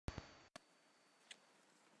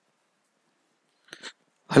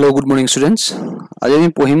Hello, good morning, students. আজি আমি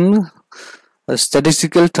পঢ়িম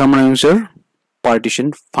statistical thermodynamics partition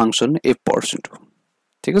function a portion to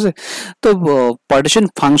ঠিক আছে তো partition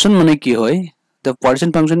function মানে কি হয় the partition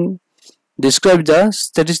function describes the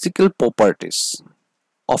statistical properties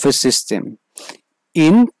of a system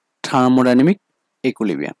in thermodynamic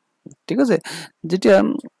equilibrium ঠিক আছে যেতিয়া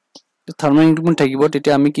thermodynamic থাকিব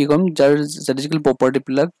তেতিয়া আমি কি কম যাৰ statistical property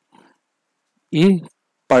বিলাক ই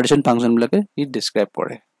partition function বিলাকে ই describe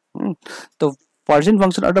কৰে So, partition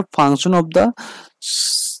function are the function of the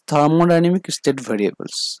thermodynamic state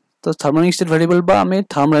variables. So, thermodynamic state variable ba ame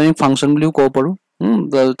thermodynamic function boli ko paru.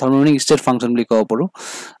 The thermodynamic state function boli ko paru.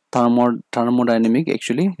 Thermodynamic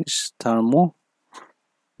actually is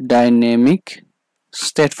thermodynamic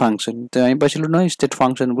state function. So, I pachilo no state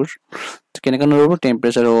function bur. So, keneka no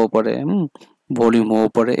temperature ho pare, volume ho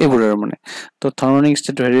pare, ebura mane. So, thermodynamic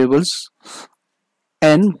state variables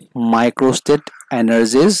and microstate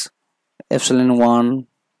energies epsilon 1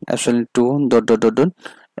 epsilon 2 dot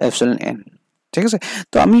epsilon n ঠিক আছে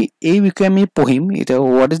তো আমি এই বিষয়ে আমি পঢ়িম এটা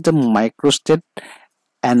what is the microstate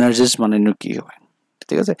energies মানে কি হয়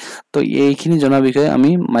ঠিক আছে তো এইখিনি জানা বিষয়ে আমি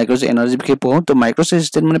microstate energy বিষয়ে পঢ়ো তো microstate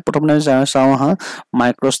state মানে প্ৰথমে চাও হা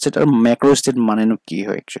microstate আৰু macrostate মানে কি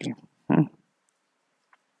হয় actually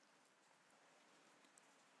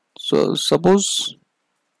so suppose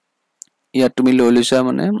ইয়াত তুমি লৈ লৈছা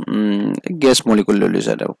মানে গ্যাস মলিকুল লৈ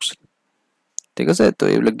লৈছা এটা ঠিক আছে তো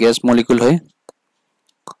এইবিলাক গ্যাস মলিকুল হয়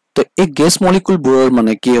তো এই গ্যাস মলিকুল বোৰৰ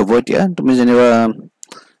মানে কি হ'ব এতিয়া তুমি জানিবা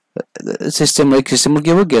সিস্টেম কি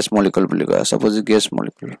হ'ব গ্যাস মলিকুল বুলি কয় সাপোজ গ্যাস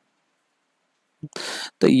মলিকুল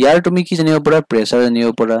তো ইয়াৰ তুমি কি জানিব পাৰা প্ৰেসাৰ জানিব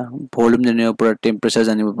পাৰা ভলিউম জানিব পাৰা টেম্পাৰেচাৰ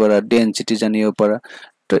জানিব পাৰা ডেনসিটি জানিব পাৰা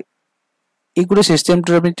তো এইগুলো সিস্টেমটো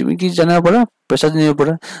তুমি কি জানিব পাৰা প্ৰেসাৰ জানিব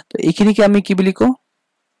পাৰা তো এইখিনি কি আমি কি বুলি কওঁ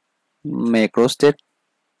macrostate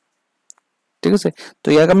ঠিক আছে তো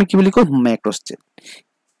ইয়াক আমি কি বুলি কওঁ macrostate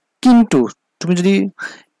কিন্তু তুমি যদি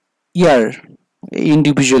ইয়াৰ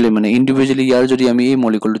ইন্ডিভিজুয়ালি ইয়াৰ যদি আমি এই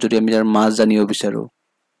মলিকুলটো যদি আমি ইয়াৰ মাস জানিব বিচাৰো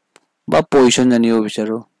বা পজিশন জানিব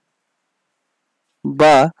বিচাৰো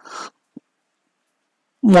বা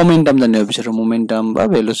মোমেন্টাম জানিব বিচাৰো মোমেন্টাম বা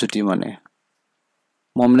ভেলোসিটি মানে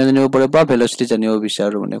মোমেন্টাম জানিব পাৰো বা ভেলোসিটি জানিব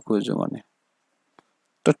বিচাৰো মানে খুজো মানে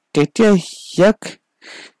তো তেতিয়া ইয়াক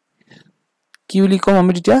কি বুলি কম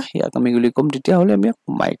আমি তেতিয়া ইয়াক আমি বুলি কম তেতিয়া হলে আমি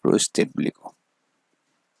মাইক্রোস্টেট বুলি কম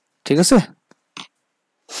ঠিক আছে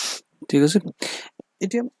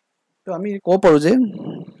এতিয়া তো আমি কব পাৰো যে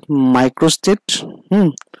মাইক্রোস্টেট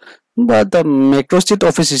but the macrostate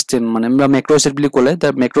of a system মানে macrostate বুলি কলে the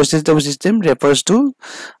macrostate of a system refers to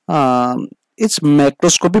its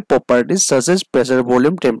macroscopic properties such as pressure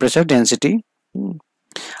volume temperature density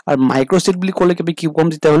আর মাইক্রোস্টেট বুলি কলে কি কম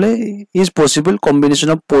দিতে হলে is possible combination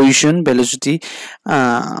of position velocity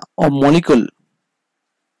of molecule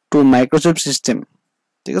to microscopic system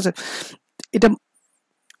ঠিক আছে এটা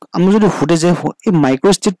আমি যদি ফুটে যে এই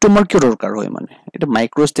মাইক্রোস্টেট তো আমার কি দরকার হয় মানে এটা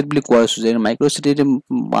মাইক্রোস্টেট বুলি কোৱা আছে যে মাইক্রোস্টেট এর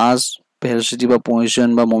মাস ভেলোসিটি বা পজিশন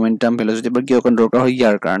বা মোমেন্টাম ভেলোসিটি বা কি কোন দরকার হয়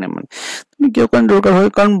ইয়াৰ কাৰণে মানে তুমি কি কোন দৰকাৰ হয়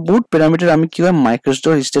কাৰণ বহুত প্যাৰামিটাৰ আমি কি হয়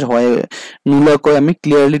মাইক্ৰোস্টেট হয় নুলাকৈ আমি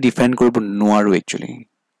ক্লিয়াৰলি ডিফাইন কৰিব নোৱাৰো একচুয়ালি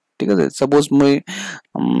ঠিক আছে সাপোজ মই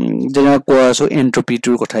যেনে কোৱা আছে এন্ট্ৰপি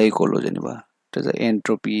টোৰ কথাই কলো যেনিবা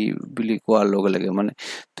এন্ট্ৰপি বুলি কোৱাৰ লগে লগে মানে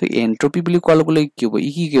তো এন্ট্ৰপি বুলি কোৱাৰ লগে লগে কি হ'ব ই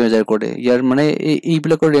কি মেজাৰ কৰে ইয়াৰ মানে এই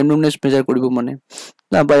বিলাকৰ ৰেন্ডমনেস মেজাৰ কৰিব মানে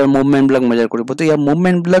না বা মুভমেন্ট বিলাক মেজাৰ কৰিব তো ইয়াৰ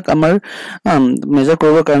মুভমেন্ট বিলাক আমাৰ মেজাৰ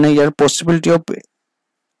কৰিবৰ কাৰণে ইয়াৰ পসিবিলিটি অফ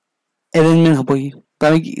এৰেঞ্জমেন্ট হ'ব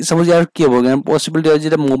আমি সাপোজ ইয়াৰ কি হ'ব পসিবিলিটি আছে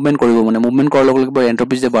যে মুভমেন্ট কৰিব মানে মুভমেন্ট কৰাৰ লগে লগে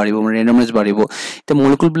এন্ট্ৰপি যে বাঢ়িব মানে ৰেন্ডমনেস বাঢ়িব তে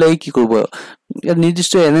মলিকুল বিলাক কি কৰিব ইয়াৰ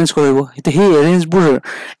নিৰ্দিষ্ট এৰেঞ্জ কৰিব এটা হে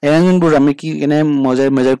এৰেঞ্জমেন্টবোৰ আমি কি এনে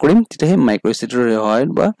মেজাৰ কৰিম তেতিয়া হে মাইক্ৰোস্টেটৰ হয়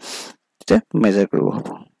বা তেতিয়া মেজাৰ কৰিব হ'ব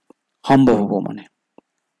সম্ভৱ হ'ব মানে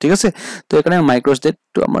ঠিক আছে তো এখানে মাইক্ৰোস্টেট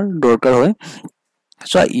তো আমাৰ দৰকাৰ হয়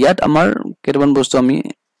সো ইয়াত আমাৰ কেইটামান বস্তু আমি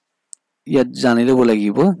ইয়াত জানি লব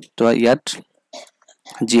লাগিব তো ইয়াত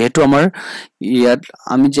যেহেতু আমাৰ ইয়াত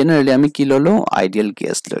আমি জেনাৰেলি আমি কি ললো আইডিয়াল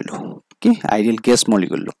গ্যাস ললো কি আইডিয়াল গ্যাস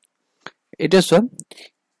মলিকুল এটা সব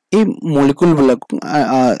এই মলিকুল বিলাক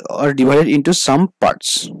are divided into some parts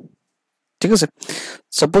ঠিক আছে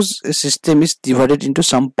suppose a system is divided into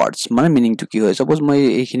some parts মানে মিনিং টু কি হয় suppose মই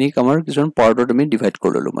এইখিনি আমাৰ কিছুমান পাৰ্টত আমি ডিভাইড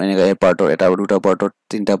কৰিলো মানে এই পাৰ্টৰ এটা দুটা পাৰ্টত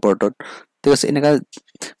তিনটা পাৰ্টত ঠিক আছে এনেকা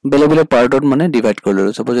বেলে বেলে পাৰ্টত মানে ডিভাইড কৰিলো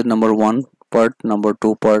suppose number 1 part number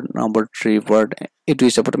 2 part number 3 part এটো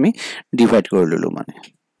হিচাপত আমি ডিভাইড কৰিলো মানে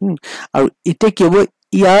আৰু ইতে কি হ'ব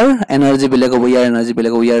ইয়াৰ এনাৰ্জি বেলেগ হ'ব ইয়াৰ এনাৰ্জি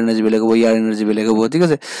বেলেগ হ'ব ইয়াৰ এনাৰ্জি বেলেগ হ'ব ইয়াৰ এনাৰ্জি বেলেগ হ'ব ঠিক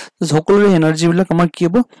আছে সকলোৰে এনাৰ্জি বিলাক আমাৰ কি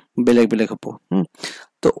হ'ব বেলেগ বেলেগ হ'ব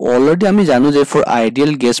তো অলরেডি আমি জানো যে ফর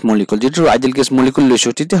আইডিয়াল গ্যাস মলিকুল যেটো আইডিয়াল গ্যাস মলিকুল লৈছো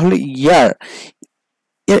তেতিয়া হলে ইয়াৰ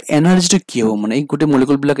ইয়াৰ এনাৰ্জিটো কি হ'ব মানে এই গোটে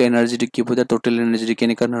মলিকুল বিলাক এনাৰ্জিটো কি হ'ব তাৰ টোটাল এনাৰ্জি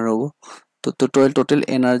কেনেকা ধৰণৰ হ'ব তো টোটাল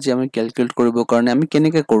এনাৰ্জি আমি ক্যালকুলেট কৰিব কাৰণে আমি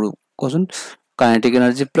কেনেকা কৰো কোন kinetic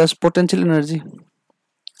energy plus potential energy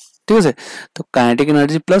ঠিক আছে তো kinetic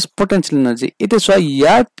energy plus potential energy এটা সো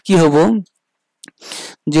ইয়াত কি হ'ব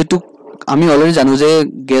যেটো আমি অলৰেডি জানো যে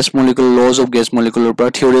gas molecule lodge of gas মলিকুলৰ পৰা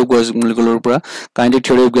থিওৰি অফ গ্যাস মলিকুলৰ পৰা kinetic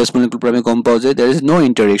theory of gas molecule পৰা আমি গম পাও যে there is no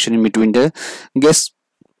interaction in between the gas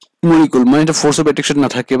molecule মানে এটা ফোর্স অফ অ্যাট্রাকশন না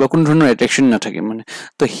থাকে বা কোনো ধৰণৰ অ্যাট্ৰাকশন না থাকে মানে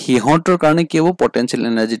তো হিহতৰ কাৰণে কি হ'ব পটেনশিয়াল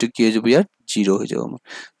এনাৰ্জিটো কি হৈ যাব ইয়াত জিৰো হৈ যাব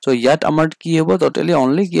সো ইয়াত আমাৰ কি হ'ব টোটালি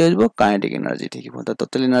অনলি কি হৈ যাব কাইনেটিক এনাৰ্জি থাকিব তো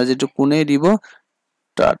টোটাল এনাৰ্জিটো কোনে দিব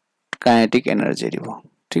তাত কাইনেটিক এনাৰ্জি দিব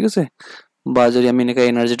ঠিক আছে বা যদি আমি এনেকা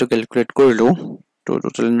এনাৰ্জিটো ক্যালকুলেট কৰিলো তো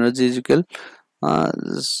total energy is equal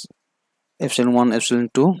epsilon 1 epsilon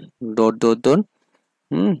 2 dot dot dot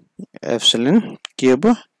epsilon কি হ'ব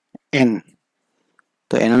n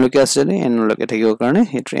তো n লকে আছে নে n লকে থাকিব কাৰণে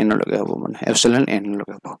হেতু n লকে হ'ব মানে epsilon n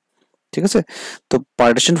লকে হ'ব ঠিক আছে তো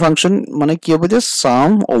পার্টিশন ফাংশন মানে কি হবে যে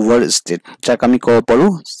সাম ওভার স্টেট যাক আমি কব পাৰো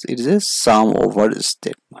it is a sum over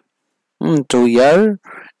state তো ইয়াৰ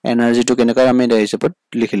এনাৰ্জিটো কেনেকৈ আমি এই হিচাপত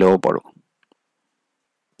লিখি লব পাৰো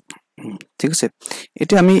ঠিক আছে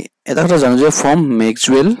এটা আমি এটা কথা জানো যে from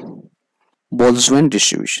Maxwell Boltzmann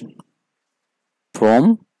distribution from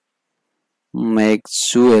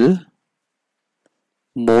Maxwell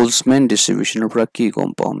Boltzmann distribution পৰা কি গম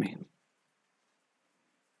পাও আমি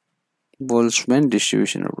Boltzmann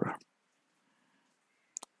distribution পৰা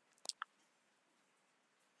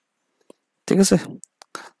ঠিক আছে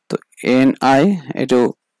তো ni এটো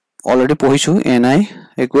অলরেডি পঢ়িছো ni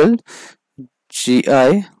equal gi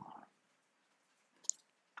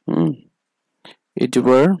e to the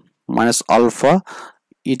power minus alpha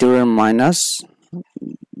e to the power minus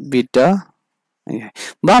beta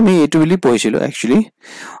বা আমি এটো বুলি পঢ়িছিলো actually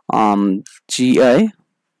gi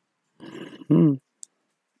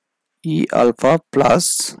e alpha plus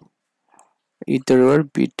e to the power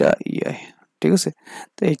beta ei ঠিক আছে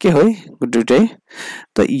তো একে হয় দুটাই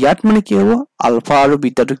তো ইয়াত মানে কি হ'ব আলফা আৰু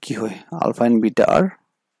বিটা টো কি হয় ULFA and beta R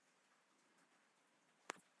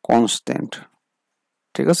constant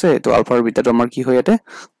ঠিক আছে তো আলফা আৰু বিটা টো আমাৰ কি হয় ইয়াতে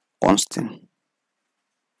কনস্ট্যান্ট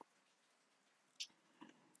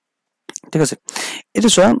ঠিক আছে এটা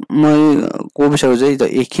সোয়া মই কো বিচাৰো যে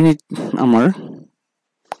এইখিনি আমাৰ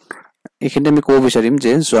এইখিনি আমি কো বিচাৰিম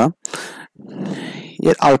যে সোয়া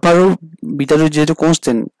ইয়াৰ আলফা আৰু বিটা টো যেটো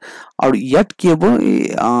কনস্ট্যান্ট আৰু ইয়াত কি হ'ব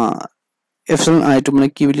epsilon i টো মানে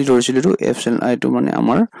কি বুলি ধৰিছিল তো epsilon i টো মানে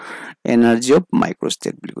আমাৰ এনাৰ্জি অফ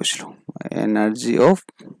মাইক্ৰোস্টেট বুলি কৈছিল এনাৰ্জি অফ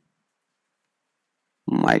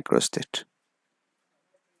মাইক্ৰোস্টেট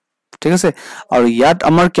ঠিক আছে আৰু ইয়াত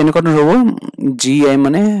আমাৰ কেনেকুৱা হ'ব gi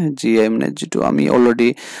মানে যেটো আমি অলৰেডি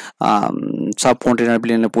সাব কন্টেইনাৰ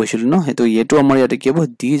প্লেনে পঢ়িছিল ন হেতু এটো আমাৰ ইয়াতে কি হ'ব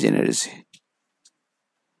ডিজেনাৰেসি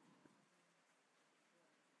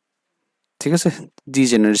ঠিক আছে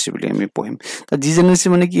ডিজেনারেসি বলি আমি পঢ়িম তা ডিজেনারেসি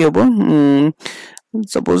মানে কি হ'ব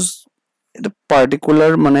সাপোজ এটা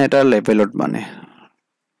পার্টিকুলার মানে এটা লেভেলত মানে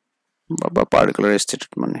বা পার্টিকুলার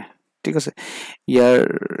স্টেটত মানে ঠিক আছে ইয়াৰ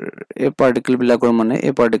এ পাৰ্টিকল বিলাকৰ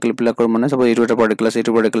মানে সাপোজ এটো এটা পার্টিকল আছে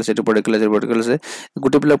এটো পার্টিকল আছে এটো পার্টিকল আছে পার্টিকল আছে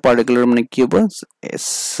গুটে বিলাক পার্টিকুলার মানে কি হ'ব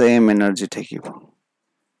সেম এনার্জি থাকিব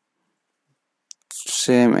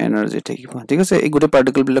সেম এনার্জি থাকিব ঠিক আছে এই গুটে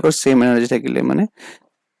পার্টিকল বিলাকৰ সেম এনার্জি থাকিলে মানে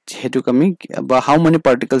হেতুক আমি বা হাউ many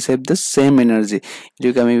particles have the same energy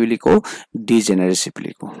যেটো আমি বুলি কও ডিজেনারেসি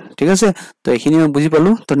বুলি কও ঠিক আছে তো এখিনি আমি বুজি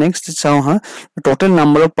পালো তো নেক্সট চাও হা টোটাল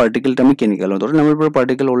নাম্বার অফ পার্টিকল আমি কেনেকা লও total number of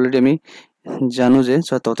particle already আমি জানো যে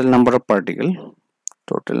so total number of particle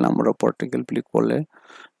বুলি কলে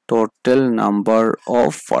total number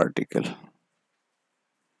of particle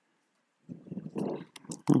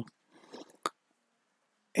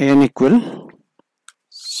n equal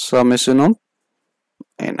summation of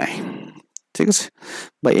ni ঠিক আছে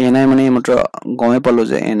বা ni মানে মাত্ৰ গমে পালো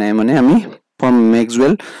যে ni মানে আমি ফ্ৰম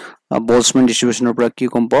ম্যাক্সওয়েল বোলটজম্যান ডিস্ট্ৰিবিউশনৰ পৰা কি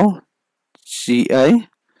গম পাও gi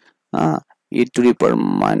e to the power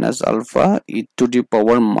minus alpha e to the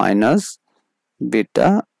power minus beta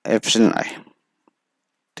epsilon i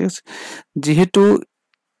ঠিক আছে যেহেতু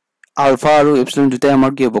আলফা আৰু এপসিলন দুটাই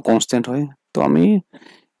আমাৰ কি হ'ব কনস্ট্যান্ট হয় তো আমি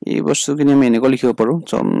এই বস্তুখিনি আমি এনেকৈ লিখিব পাৰো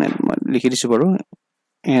সো লিখি দিছো বাৰু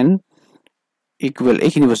n equal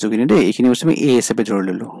এইখিনি বস্তুখিনি দেই এইখিনি বস্তু আমি a হিচাপে ধৰি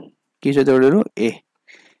ললো কি হিচাপে ধৰি ললো a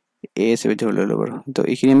হিচাপে ধৰি ললো বাৰু তো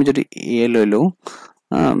এইখিনি আমি যদি a লৈ লও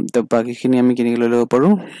তো বাকিখিনি আমি কেনেকৈ লৈ লব পাৰো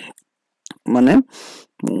মানে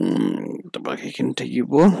তো বাকিখিনি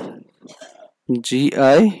থাকিব gi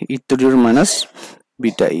e to the minus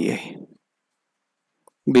beta ei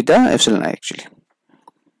beta epsilon i actually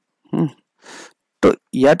তো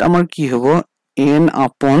ইয়াত আমাৰ কি হ'ব n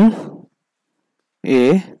upon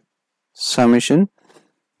a summation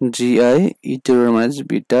gi e to the minus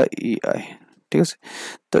beta ei ঠিক আছে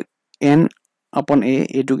তো n upon a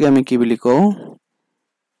এটুকে আমি কি বলি কও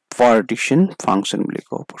partition function বলি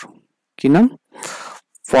কও পারো কি নাম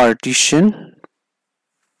partition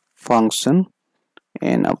function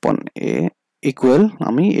n upon a equal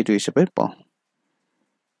আমি এটু হিসাবে পাও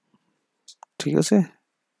ঠিক আছে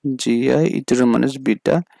gi e to the minus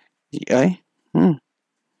beta ei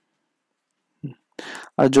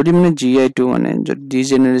আর যদি মানে gi2 মানে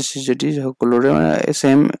ডিজেনারেসি যদি সকলোৰে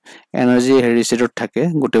সেম এনাৰ্জি হেৰিসেটত থাকে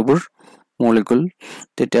গোটেবোৰ মলিকুল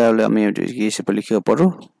তেতিয়া হলে আমি কি হিচাপে লিখিব পাৰো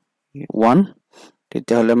 1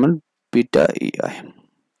 তেতিয়া হলে আমাৰ বিটা ei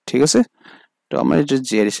ঠিক আছে তো আমাৰ এটা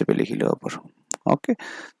gi হিচাপে লিখি লব পাৰো ওকে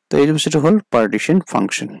তো এই বস্তুটো হল পার্টিশন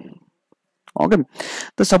ফাংশন ওকে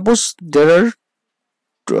তো সাপোজ देयर आर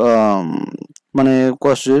মানে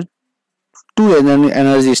কোয়াছে টু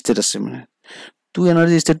এনার্জি স্টেট আছে মানে টু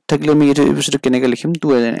এনার্জি স্টেট থাকলে আমি এটা বস্তুটো কেনেকৈ লিখিম টু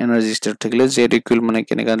এনার্জি স্টেট থাকলে z ইকুয়াল মানে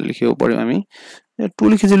কেনেকৈ লিখিব পাৰিম আমি টু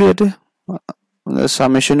লিখি দিলো এতে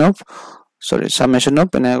সামেশন অফ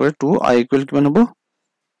এনেকৈ টু i ইকুয়াল কিমান হ'ব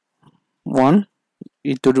 1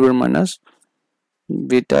 e to the power minus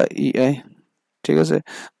beta ei ঠিক আছে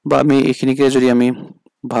বা আমি এখিনিকে যদি আমি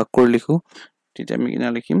ভাগ কৰি লিখো তেতিয়া আমি কিনা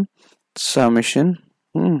লিখিম summation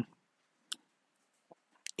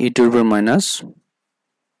e to the power minus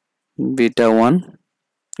beta 1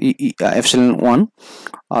 epsilon 1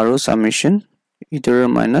 আৰু summation e to the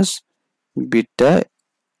power minus beta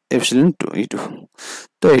epsilon 2 e2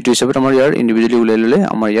 তো এইটো হিচাপত আমাৰ ইয়াৰ ইন্ডিভিজুয়ালি উলাই ললে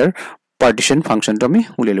আমাৰ ইয়াৰ পাৰ্টিশন ফাংশনটো আমি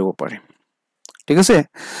উলাই লব পাৰিম ঠিক আছে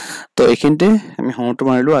তো এইখিনিতে আমি হোমৱৰ্কটো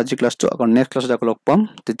মাৰিলো আজি ক্লাছটো আকৌ নেক্সট ক্লাছত আকৌ লগ পাম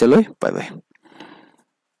তেতিয়ালৈ বাই বাই